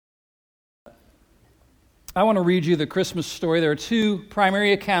I want to read you the Christmas story. There are two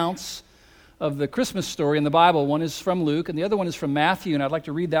primary accounts of the Christmas story in the Bible. One is from Luke, and the other one is from Matthew, and I'd like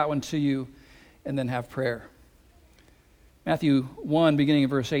to read that one to you and then have prayer. Matthew 1, beginning in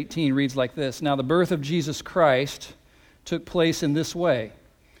verse 18, reads like this. Now the birth of Jesus Christ took place in this way.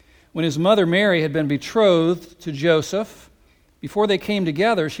 When his mother Mary had been betrothed to Joseph, before they came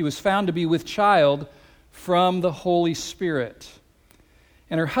together, she was found to be with child from the Holy Spirit.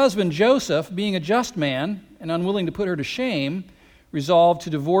 And her husband Joseph, being a just man and unwilling to put her to shame, resolved to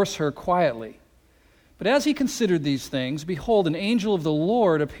divorce her quietly. But as he considered these things, behold, an angel of the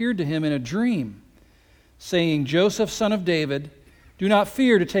Lord appeared to him in a dream, saying, Joseph, son of David, do not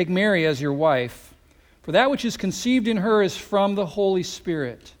fear to take Mary as your wife, for that which is conceived in her is from the Holy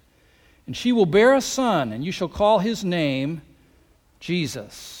Spirit. And she will bear a son, and you shall call his name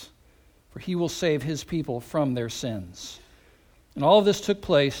Jesus, for he will save his people from their sins. And all of this took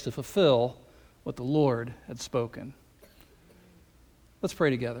place to fulfill what the Lord had spoken. Let's pray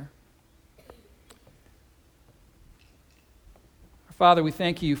together. Our Father, we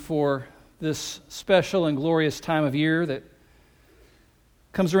thank you for this special and glorious time of year that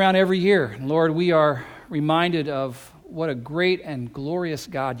comes around every year. And Lord, we are reminded of what a great and glorious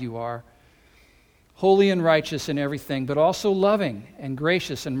God you are, holy and righteous in everything, but also loving and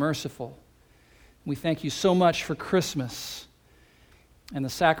gracious and merciful. We thank you so much for Christmas and the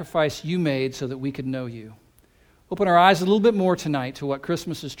sacrifice you made so that we could know you. Open our eyes a little bit more tonight to what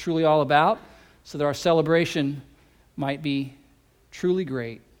Christmas is truly all about, so that our celebration might be truly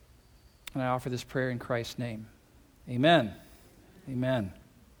great. And I offer this prayer in Christ's name. Amen. Amen.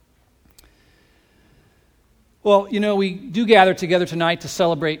 Well, you know, we do gather together tonight to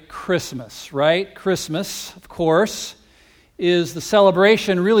celebrate Christmas, right? Christmas, of course, is the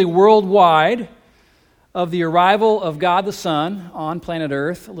celebration really worldwide of the arrival of God the Son on planet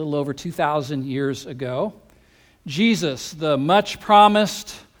Earth a little over 2,000 years ago. Jesus, the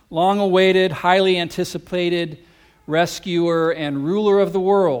much-promised, long-awaited, highly anticipated rescuer and ruler of the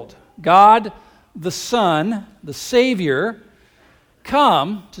world. God the Son, the Savior,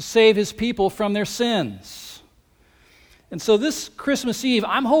 come to save his people from their sins. And so this Christmas Eve,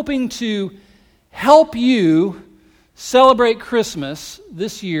 I'm hoping to help you celebrate Christmas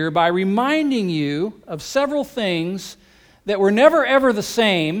this year by reminding you of several things that were never ever the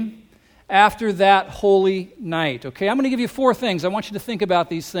same after that holy night. Okay, I'm going to give you 4 things. I want you to think about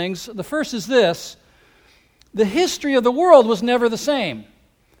these things. The first is this: the history of the world was never the same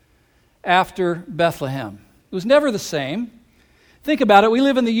after Bethlehem. It was never the same. Think about it. We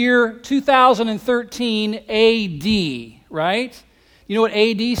live in the year 2013 AD, right? You know what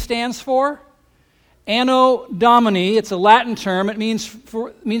AD stands for? Anno Domini. It's a Latin term. It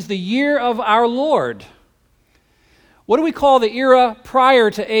means the year of our Lord. What do we call the era prior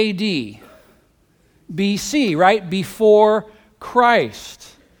to AD? BC, right? Before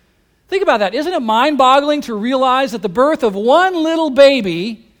Christ. Think about that. Isn't it mind-boggling to realize that the birth of one little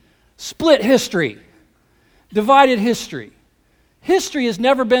baby split history, divided history? History has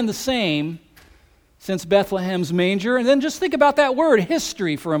never been the same since Bethlehem's manger. And then just think about that word,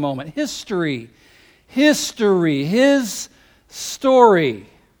 history, for a moment. History. History. His story.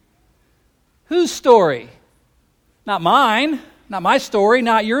 Whose story? Not mine. Not my story.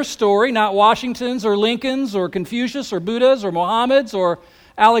 Not your story. Not Washington's or Lincoln's or Confucius or Buddha's or Muhammad's or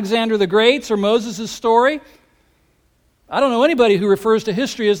Alexander the Great's or Moses' story. I don't know anybody who refers to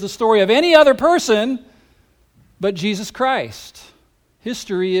history as the story of any other person but Jesus Christ.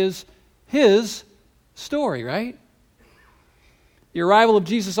 History is his story, right? The arrival of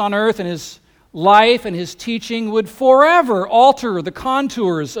Jesus on earth and his life and his teaching would forever alter the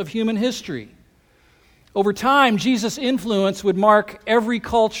contours of human history. Over time, Jesus' influence would mark every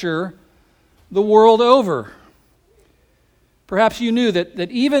culture the world over. Perhaps you knew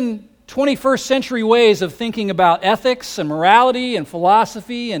that even 21st century ways of thinking about ethics and morality and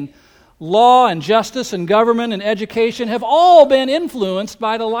philosophy and law and justice and government and education have all been influenced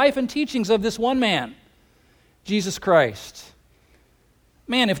by the life and teachings of this one man, Jesus Christ.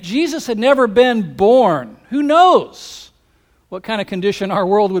 Man, if Jesus had never been born, who knows what kind of condition our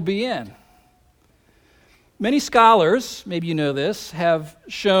world would be in? Many scholars, maybe you know this, have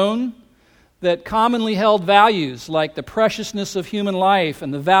shown that commonly held values like the preciousness of human life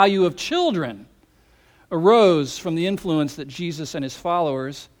and the value of children arose from the influence that Jesus and his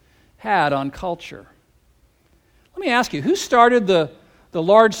followers had on culture. Let me ask you, who started the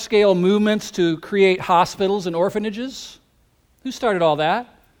large-scale movements to create hospitals and orphanages? Who started all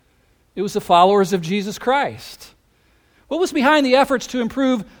that? It was the followers of Jesus Christ. What was behind the efforts to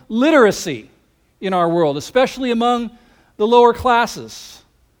improve literacy in our world, especially among the lower classes?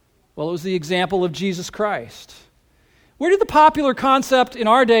 Well, it was the example of Jesus Christ. Where did the popular concept in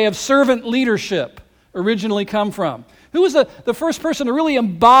our day of servant leadership originally come from? Who was the first person to really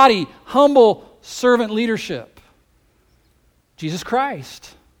embody humble servant leadership? Jesus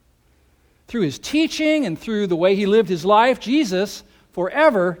Christ. Through his teaching and through the way he lived his life, Jesus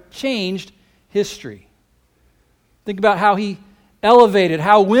forever changed history. Think about how he elevated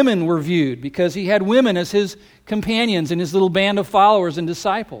how women were viewed because he had women as his companions in his little band of followers and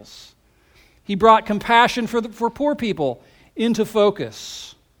disciples. He brought compassion for poor people into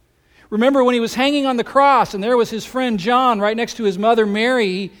focus. Remember when he was hanging on the cross and there was his friend John right next to his mother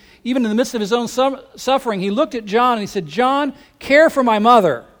Mary, even in the midst of his own suffering, he looked at John and he said, "John, care for my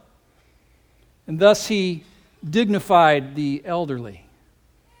mother." And thus he dignified the elderly.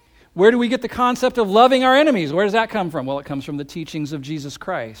 Where do we get the concept of loving our enemies? Where does that come from? Well, it comes from the teachings of Jesus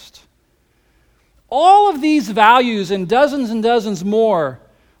Christ. All of these values and dozens more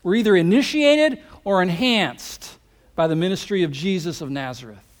were either initiated or enhanced by the ministry of Jesus of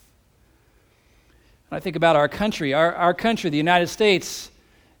Nazareth. When I think about our country, our country, the United States,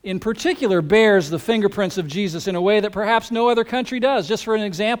 in particular, bears the fingerprints of Jesus in a way that perhaps no other country does. Just for an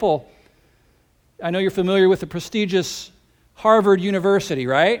example, I know you're familiar with the prestigious Harvard University,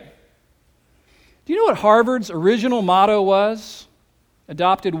 right? Do you know what Harvard's original motto was?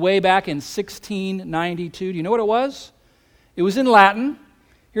 Adopted way back in 1692. Do you know what it was? It was in Latin.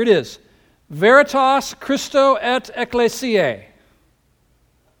 Here it is. Veritas Christo et Ecclesiae.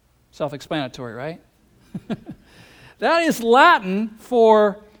 Self-explanatory, right? That is Latin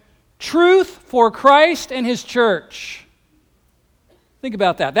for truth for Christ and his church. Think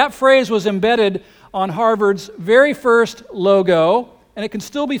about that. That phrase was embedded on Harvard's very first logo, and it can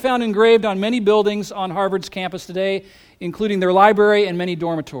still be found engraved on many buildings on Harvard's campus today, including their library and many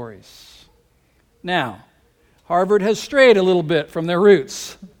dormitories. Now, Harvard has strayed a little bit from their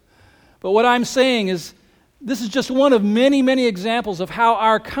roots. But what I'm saying is, this is just one of many examples of how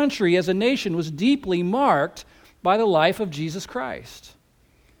our country as a nation was deeply marked by the life of Jesus Christ.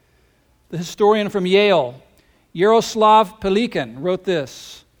 The historian from Yale, Yaroslav Pelikan, wrote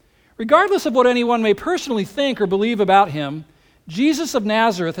this: "Regardless of what anyone may personally think or believe about him, Jesus of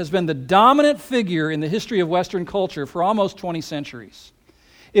Nazareth has been the dominant figure in the history of Western culture for almost 20 centuries.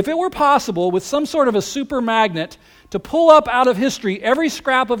 If it were possible, with some sort of a super magnet, to pull up out of history every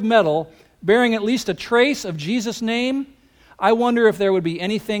scrap of metal bearing at least a trace of Jesus' name, I wonder if there would be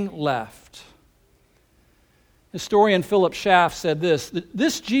anything left." Historian Philip Schaff said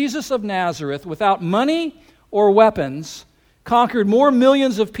this Jesus of Nazareth, without money or weapons, conquered more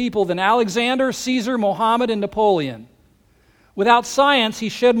millions of people than Alexander, Caesar, Mohammed, and Napoleon. Without science, he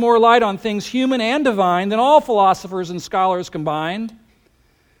shed more light on things human and divine than all philosophers and scholars combined.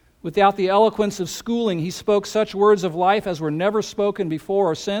 Without the eloquence of schooling, he spoke such words of life as were never spoken before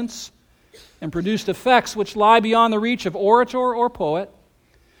or since, and produced effects which lie beyond the reach of orator or poet.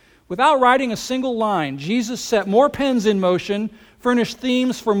 Without writing a single line, Jesus set more pens in motion, furnished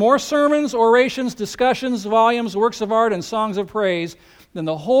themes for more sermons, orations, discussions, volumes, works of art, and songs of praise than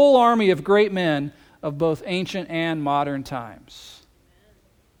the whole army of great men of both ancient and modern times.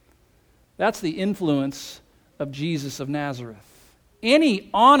 That's the influence of Jesus of Nazareth. Any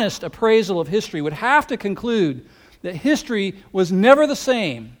honest appraisal of history would have to conclude that history was never the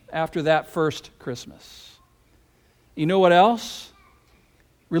same after that first Christmas. You know what else?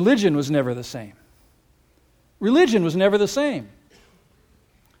 Religion was never the same. Religion was never the same.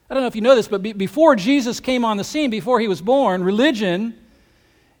 I don't know if you know this, but before Jesus came on the scene, before he was born, religion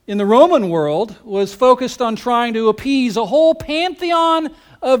in the Roman world was focused on trying to appease a whole pantheon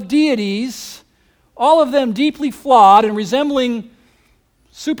of deities, all of them deeply flawed and resembling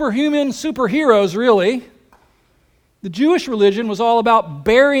superhuman superheroes, really. The Jewish religion was all about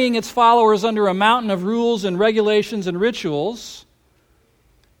burying its followers under a mountain of rules and regulations and rituals.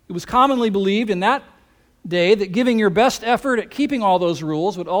 It was commonly believed in that day that giving your best effort at keeping all those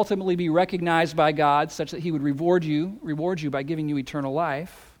rules would ultimately be recognized by God, such that he would reward you by giving you eternal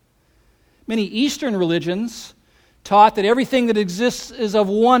life. Many Eastern religions taught that everything that exists is of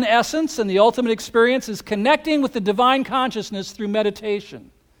one essence, and the ultimate experience is connecting with the divine consciousness through meditation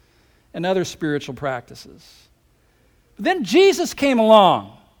and other spiritual practices. But then Jesus came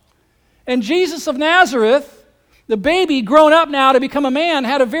along, and Jesus of Nazareth, the baby grown up now to become a man,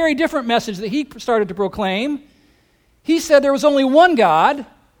 had a very different message that he started to proclaim. He said there was only one God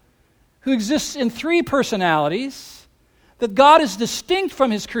who exists in three personalities, that God is distinct from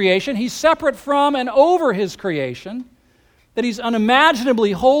his creation, he's separate from and over his creation, that he's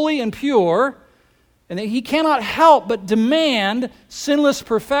unimaginably holy and pure, and that he cannot help but demand sinless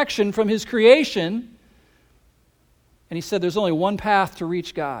perfection from his creation, And he said there's only one path to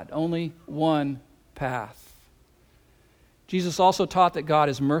reach God, only one path. Jesus also taught that God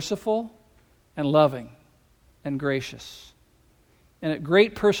is merciful and loving and gracious, and at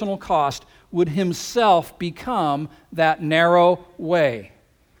great personal cost would himself become that narrow way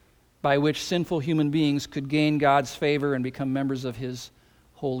by which sinful human beings could gain God's favor and become members of his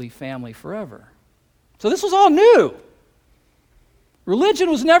holy family forever. So this was all new. Religion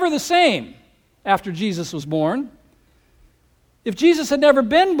was never the same after Jesus was born. If Jesus had never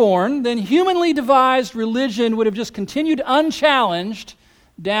been born, then humanly devised religion would have just continued unchallenged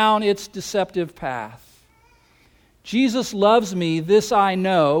down its deceptive path. Jesus loves me, this I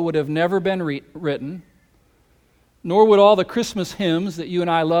know, would have never been written, nor would all the Christmas hymns that you and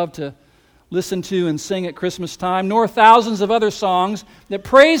I love to listen to and sing at Christmas time, nor thousands of other songs that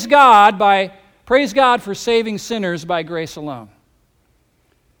praise God for saving sinners by grace alone.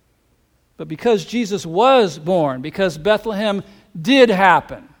 But because Jesus was born, because Bethlehem did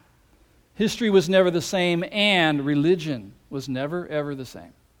happen, history was never the same and religion was never, ever the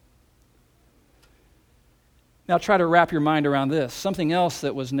same. Now try to wrap your mind around this. Something else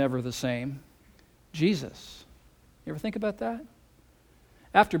that was never the same, Jesus. You ever think about that?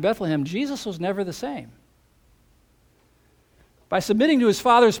 After Bethlehem, Jesus was never the same. By submitting to his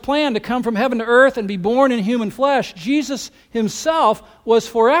Father's plan to come from heaven to earth and be born in human flesh, Jesus himself was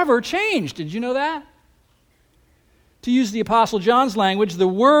forever changed. Did you know that? To use the Apostle John's language, the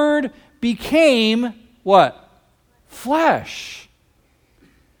Word became what? Flesh.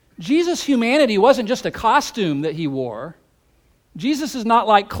 Jesus' humanity wasn't just a costume that he wore. Jesus is not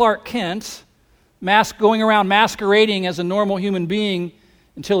like Clark Kent, going around masquerading as a normal human being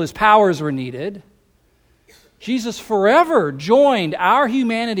until his powers were needed. Jesus forever joined our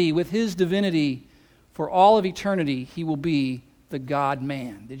humanity with his divinity. For all of eternity, he will be the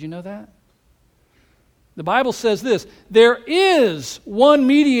God-man. Did you know that? The Bible says this, there is one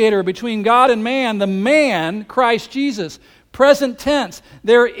mediator between God and man, the man, Christ Jesus. Present tense,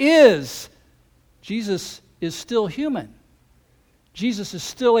 there is. Jesus is still human. Jesus is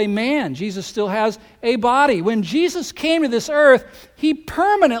still a man. Jesus still has a body. When Jesus came to this earth, he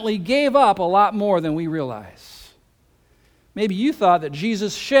permanently gave up a lot more than we realize. Maybe you thought that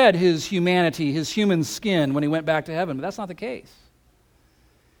Jesus shed his humanity, his human skin when he went back to heaven, but that's not the case.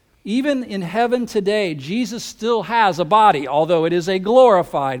 Even in heaven today, Jesus still has a body, although it is a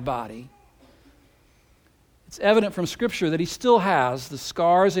glorified body. It's evident from Scripture that he still has the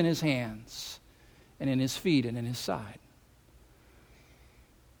scars in his hands and in his feet and in his side.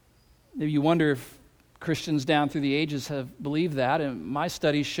 Maybe you wonder if Christians down through the ages have believed that, and my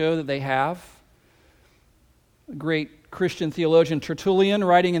studies show that they have. A great Christian theologian Tertullian,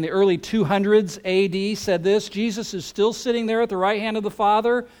 writing in the early 200s AD, said this, Jesus is still sitting there at the right hand of the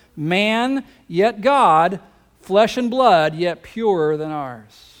Father, man, yet God, flesh and blood, yet purer than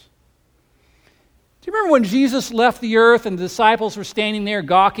ours. Do you remember when Jesus left the earth and the disciples were standing there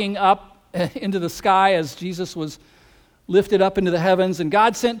gawking up into the sky as Jesus was lifted up into the heavens, and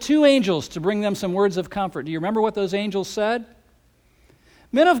God sent two angels to bring them some words of comfort? Do you remember what those angels said?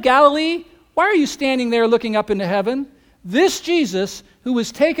 Men of Galilee, why are you standing there looking up into heaven? This Jesus, who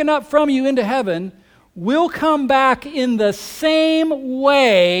was taken up from you into heaven, will come back in the same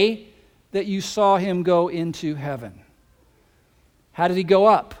way that you saw him go into heaven. How did he go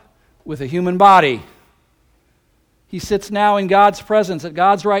up? With a human body. He sits now in God's presence at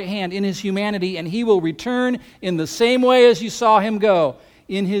God's right hand in his humanity, and he will return in the same way as you saw him go,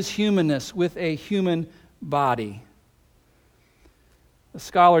 in his humanness, with a human body. A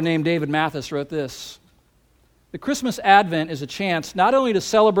scholar named David Mathis wrote this, the Christmas Advent is a chance not only to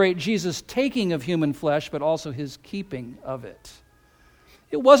celebrate Jesus' taking of human flesh, but also his keeping of it.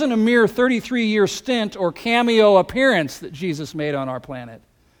 It wasn't a mere 33-year stint or cameo appearance that Jesus made on our planet.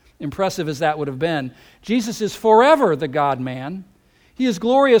 Impressive as that would have been. Jesus is forever the God-man. He is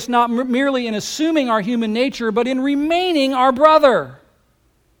glorious not merely in assuming our human nature, but in remaining our brother,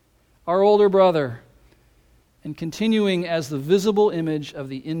 our older brother, and continuing as the visible image of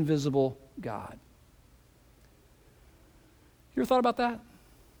the invisible God. You ever thought about that?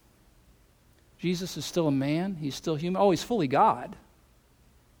 Jesus is still a man. He's still human. Oh, he's fully God.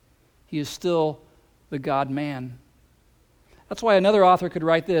 He is still the God-man. That's why another author could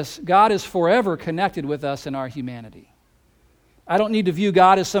write this, God is forever connected with us in our humanity. I don't need to view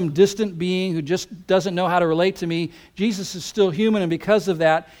God as some distant being who just doesn't know how to relate to me. Jesus is still human, and because of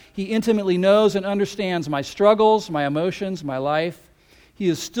that, he intimately knows and understands my struggles, my emotions, my life. He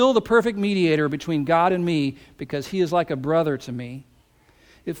is still the perfect mediator between God and me because he is like a brother to me.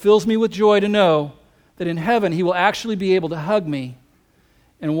 It fills me with joy to know that in heaven he will actually be able to hug me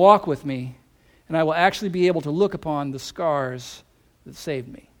and walk with me and I will actually be able to look upon the scars that saved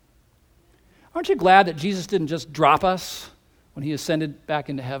me. Aren't you glad that Jesus didn't just drop us when he ascended back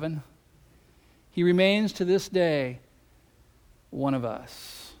into heaven? He remains to this day one of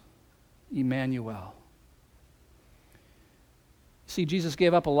us, Emmanuel. See, Jesus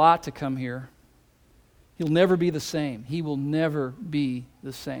gave up a lot to come here. He'll never be the same. He will never be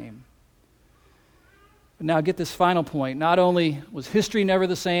the same. But now get this final point. Not only was history never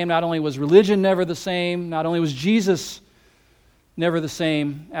the same, not only was religion never the same, not only was Jesus never the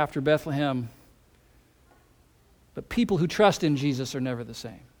same after Bethlehem, but people who trust in Jesus are never the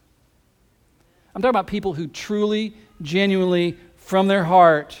same. I'm talking about people who truly, genuinely, from their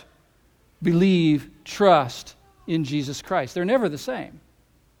heart, believe, trust in Jesus Christ. They're never the same.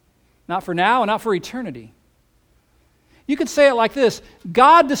 Not for now and not for eternity. You could say it like this: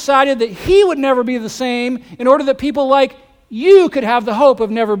 God decided that he would never be the same in order that people like you could have the hope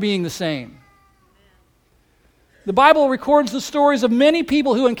of never being the same. The Bible records the stories of many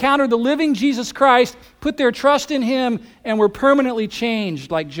people who encountered the living Jesus Christ, put their trust in him, and were permanently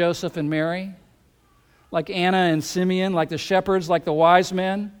changed, like Joseph and Mary, like Anna and Simeon, like the shepherds, like the wise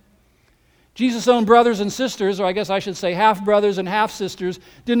men. Jesus' own brothers and sisters, or I guess I should say half-brothers and half-sisters,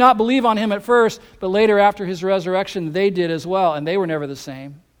 did not believe on him at first, but later after his resurrection, they did as well, and they were never the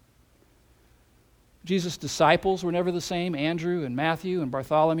same. Jesus' disciples were never the same: Andrew and Matthew and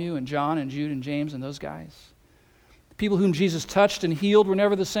Bartholomew and John and Jude and James and those guys. The people whom Jesus touched and healed were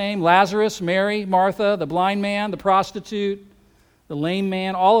never the same: Lazarus, Mary, Martha, the blind man, the prostitute, the lame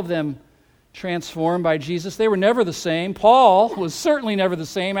man, all of them transformed by Jesus. They were never the same. Paul was certainly never the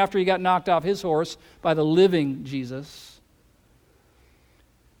same after he got knocked off his horse by the living Jesus.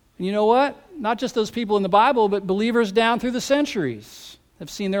 And you know what? Not just those people in the Bible, but believers down through the centuries have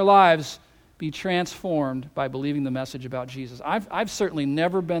seen their lives be transformed by believing the message about Jesus. I've certainly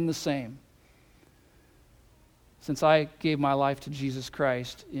never been the same since I gave my life to Jesus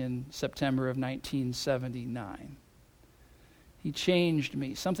Christ in September of 1979. He changed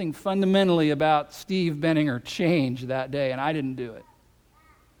me. Something fundamentally about Steve Benninger changed that day, and I didn't do it.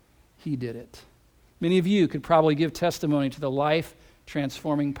 He did it. Many of you could probably give testimony to the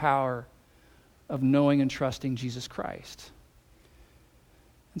life-transforming power of knowing and trusting Jesus Christ.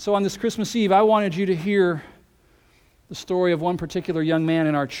 And so on this Christmas Eve, I wanted you to hear the story of one particular young man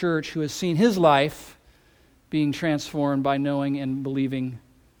in our church who has seen his life being transformed by knowing and believing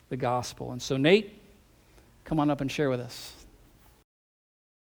the gospel. And so Nate, come on up and share with us.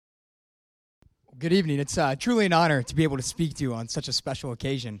 Good evening. It's truly an honor to be able to speak to you on such a special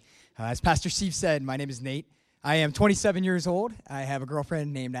occasion. As Pastor Steve said, my name is Nate. I am 27 years old. I have a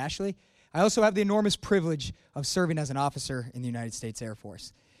girlfriend named Ashley. I also have the enormous privilege of serving as an officer in the United States Air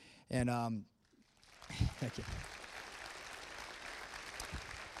Force. And thank you.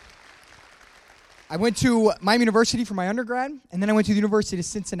 I went to Miami University for my undergrad, and then I went to the University of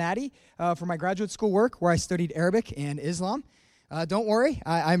Cincinnati for my graduate school work, where I studied Arabic and Islam. Don't worry,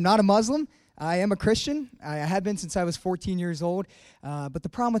 I'm not a Muslim. I am a Christian. I have been since I was 14 years old. But the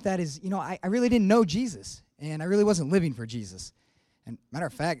problem with that is, I really didn't know Jesus, and I really wasn't living for Jesus. And matter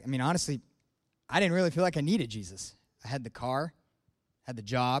of fact, honestly, I didn't really feel like I needed Jesus. I had the car, had the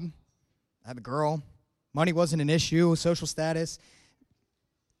job, I had the girl. Money wasn't an issue, social status.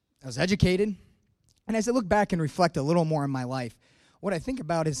 I was educated. And as I look back and reflect a little more on my life, what I think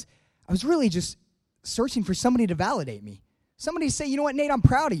about is I was really just searching for somebody to validate me. Somebody to say, you know what, Nate, I'm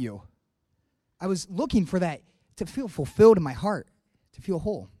proud of you. I was looking for that, to feel fulfilled in my heart, to feel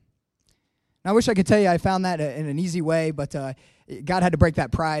whole. And I wish I could tell you I found that in an easy way, but God had to break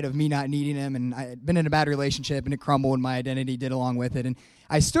that pride of me not needing him, and I had been in a bad relationship, and it crumbled, and my identity did along with it. And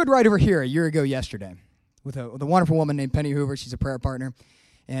I stood right over here a year ago yesterday with a wonderful woman named Penny Hoover. She's a prayer partner.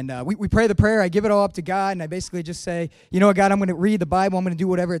 And we pray the prayer. I give it all up to God, and I basically just say, you know what, God, I'm going to read the Bible. I'm going to do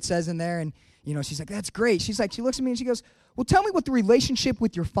whatever it says in there. And, she's like, that's great. She looks at me, and she goes, well, tell me what the relationship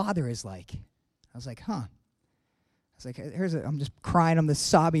with your father is like. I was like, huh. I was like, I'm just crying. I'm this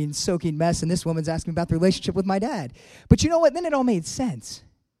sobbing, soaking mess, and this woman's asking me about the relationship with my dad. But you know what? Then it all made sense.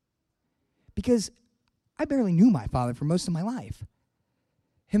 Because I barely knew my father for most of my life.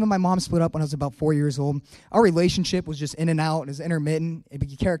 Him and my mom split up when I was about 4 years old. Our relationship was just in and out. It was intermittent. It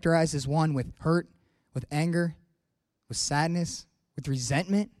became characterized as one with hurt, with anger, with sadness, with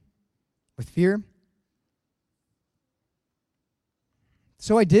resentment, with fear.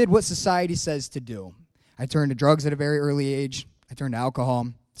 So I did what society says to do. I turned to drugs at a very early age. I turned to alcohol,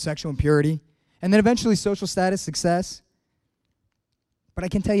 sexual impurity, and then eventually social status, success. But I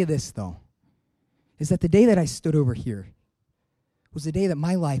can tell you this, though, is that the day that I stood over here was the day that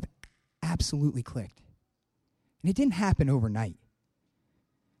my life absolutely clicked. And it didn't happen overnight.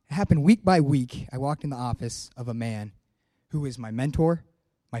 It happened week by week. I walked in the office of a man who is my mentor,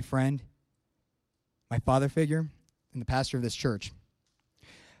 my friend, my father figure, and the pastor of this church.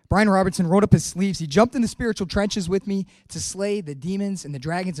 Brian Robertson rolled up his sleeves. He jumped in the spiritual trenches with me to slay the demons and the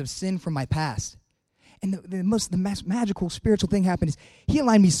dragons of sin from my past. And the most magical spiritual thing happened is he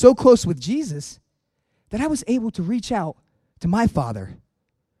aligned me so close with Jesus that I was able to reach out to my father,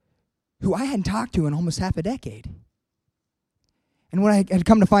 who I hadn't talked to in almost half a decade. And when I had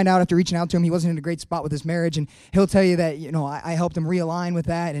come to find out after reaching out to him, he wasn't in a great spot with his marriage, and he'll tell you that, I helped him realign with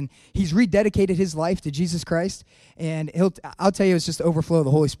that, and he's rededicated his life to Jesus Christ, and I'll tell you, it's just the overflow of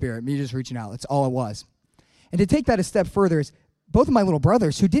the Holy Spirit, me just reaching out. That's all it was. And to take that a step further is both of my little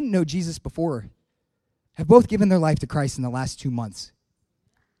brothers who didn't know Jesus before have both given their life to Christ in the last 2 months.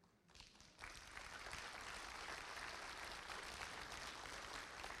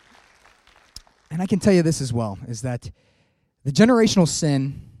 And I can tell you this as well, is that the generational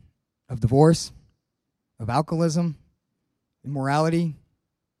sin of divorce, of alcoholism, immorality,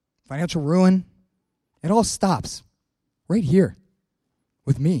 financial ruin, it all stops right here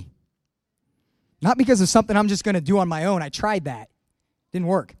with me. Not because of something I'm just going to do on my own. I tried that. Didn't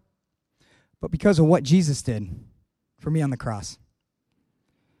work. But because of what Jesus did for me on the cross.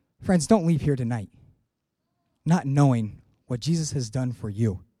 Friends, don't leave here tonight not knowing what Jesus has done for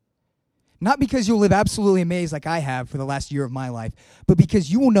you. Not because you'll live absolutely amazed like I have for the last year of my life, but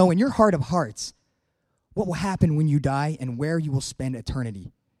because you will know in your heart of hearts what will happen when you die and where you will spend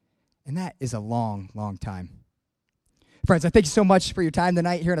eternity. And that is a long, long time. Friends, I thank you so much for your time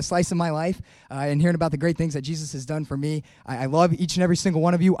tonight, hearing a slice of my life and hearing about the great things that Jesus has done for me. I love each and every single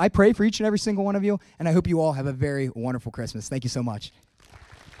one of you. I pray for each and every single one of you, and I hope you all have a very wonderful Christmas. Thank you so much.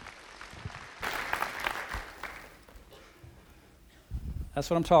 That's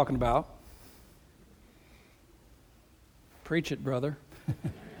what I'm talking about. Preach it, brother.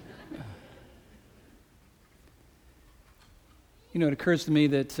 It occurs to me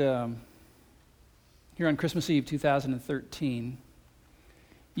that here on Christmas Eve 2013,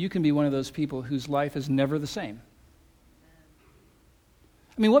 you can be one of those people whose life is never the same.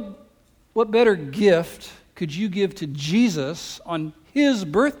 I mean, what better gift could you give to Jesus on his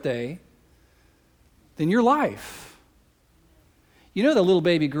birthday than your life? The little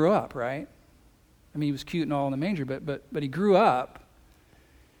baby grew up, right? I mean, he was cute and all in the manger, but he grew up,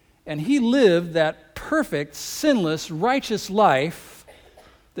 and he lived that perfect, sinless, righteous life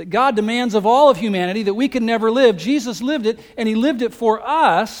that God demands of all of humanity that we could never live. Jesus lived it, and he lived it for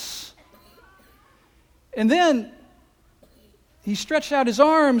us. And then he stretched out his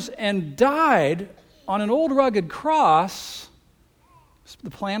arms and died on an old rugged cross. It's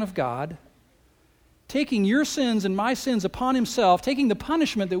the plan of God, taking your sins and my sins upon himself, taking the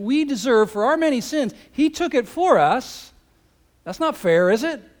punishment that we deserve for our many sins. He took it for us. That's not fair, is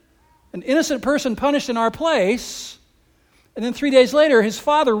it? An innocent person punished in our place. And then 3 days later, his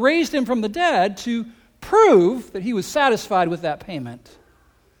Father raised him from the dead to prove that he was satisfied with that payment.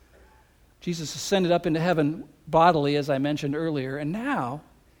 Jesus ascended up into heaven bodily, as I mentioned earlier, and now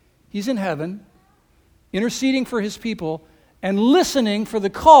he's in heaven, interceding for his people and listening for the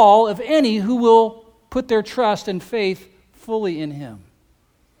call of any who will put their trust and faith fully in him.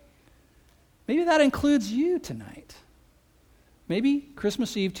 Maybe that includes you tonight. Maybe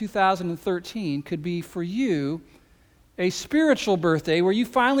Christmas Eve 2013 could be for you a spiritual birthday where you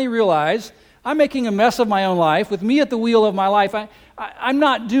finally realize, I'm making a mess of my own life, with me at the wheel of my life. I'm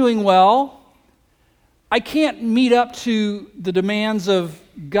not doing well. I can't meet up to the demands of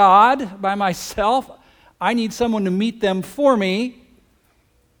God by myself. I need someone to meet them for me.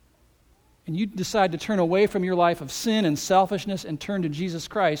 And you decide to turn away from your life of sin and selfishness and turn to Jesus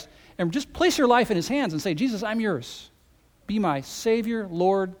Christ and just place your life in his hands and say, Jesus, I'm yours. Be my Savior,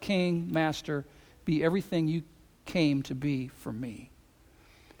 Lord, King, Master. Be everything you came to be for me.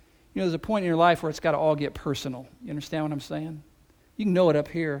 There's a point in your life where it's got to all get personal. You understand what I'm saying? You can know it up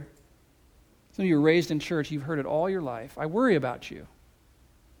here. Some of you were raised in church. You've heard it all your life. I worry about you.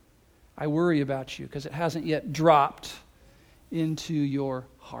 I worry about you because it hasn't yet dropped into your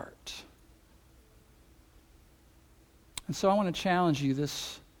heart. And so I want to challenge you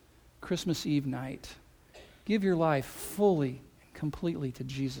this Christmas Eve night. Give your life fully and completely to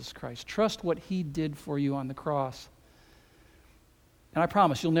Jesus Christ. Trust what he did for you on the cross. And I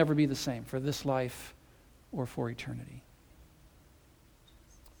promise you'll never be the same for this life or for eternity.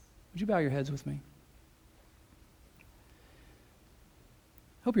 Would you bow your heads with me?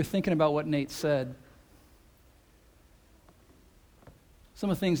 I hope you're thinking about what Nate said. Some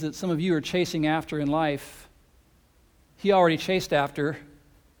of the things that some of you are chasing after in life, he already chased after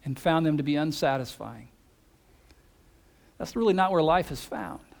and found them to be unsatisfying. That's really not where life is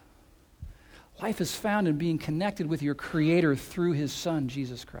found. Life is found in being connected with your Creator through His Son,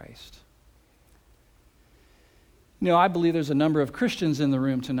 Jesus Christ. You know, I believe there's a number of Christians in the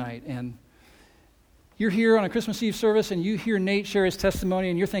room tonight, and you're here on a Christmas Eve service, and you hear Nate share his testimony,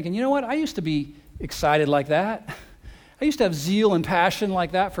 and you're thinking, you know what, I used to be excited like that. I used to have zeal and passion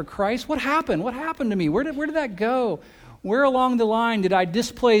like that for Christ. What happened? What happened to me? Where did that go? Where along the line did I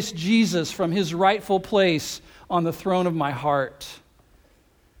displace Jesus from His rightful place on the throne of my heart?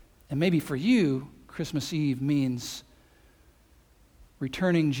 And maybe for you, Christmas Eve means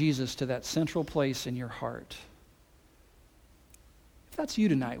returning Jesus to that central place in your heart. If that's you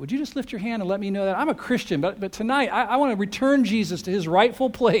tonight, would you just lift your hand and let me know that? I'm a Christian, but tonight I want to return Jesus to His rightful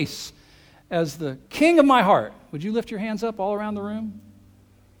place as the King of my heart. Would you lift your hands up all around the room?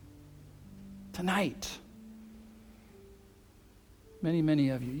 Tonight. Many, many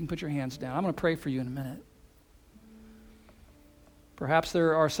of you. You can put your hands down. I'm going to pray for you in a minute. Perhaps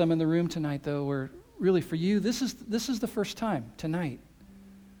there are some in the room tonight, though, where really for you, this is the first time tonight.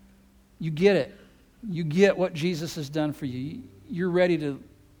 You get it. You get what Jesus has done for you. You're ready to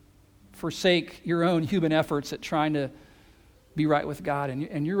forsake your own human efforts at trying to be right with God,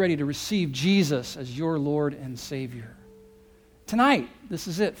 and you're ready to receive Jesus as your Lord and Savior. Tonight, this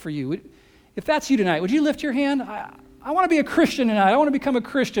is it for you. If that's you tonight, would you lift your hand? I want to be a Christian tonight. I want to become a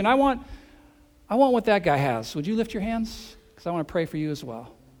Christian. I want what that guy has. Would you lift your hands? Because I want to pray for you as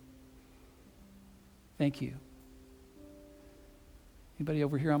well. Thank you. Anybody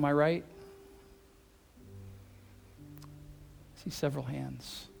over here on my right? I see several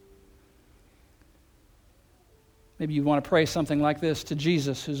hands. Maybe you want to pray something like this to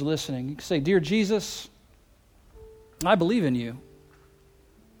Jesus who's listening. You can say, "Dear Jesus, I believe in you.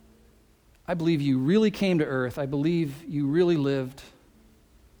 I believe you really came to earth. I believe you really lived.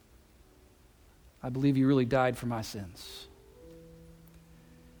 I believe you really died for my sins.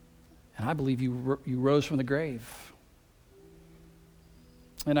 And I believe you rose from the grave.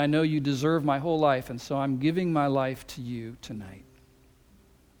 And I know you deserve my whole life, and so I'm giving my life to you tonight."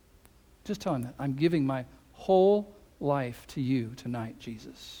 Just tell him that. I'm giving my whole life to you tonight,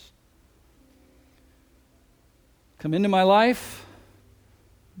 Jesus. Come into my life,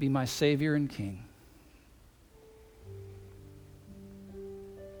 be my Savior and King.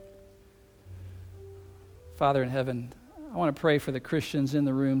 Father in heaven, I want to pray for the Christians in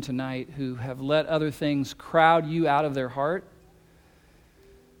the room tonight who have let other things crowd you out of their heart.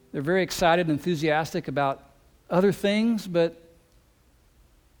 They're very excited and enthusiastic about other things, but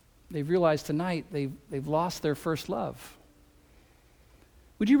they've realized tonight they've lost their first love.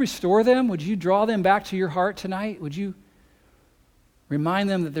 Would you restore them? Would you draw them back to your heart tonight? Would you remind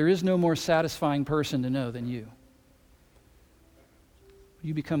them that there is no more satisfying person to know than you? Would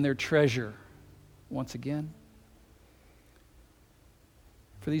you become their treasure once again?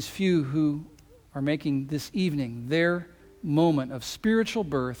 For these few who are making this evening their moment of spiritual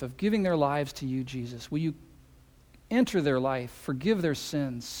birth, of giving their lives to you, Jesus, will you enter their life, forgive their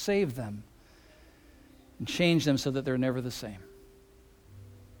sins, save them, and change them so that they're never the same.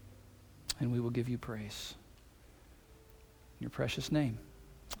 And we will give you praise. In your precious name,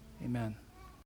 amen.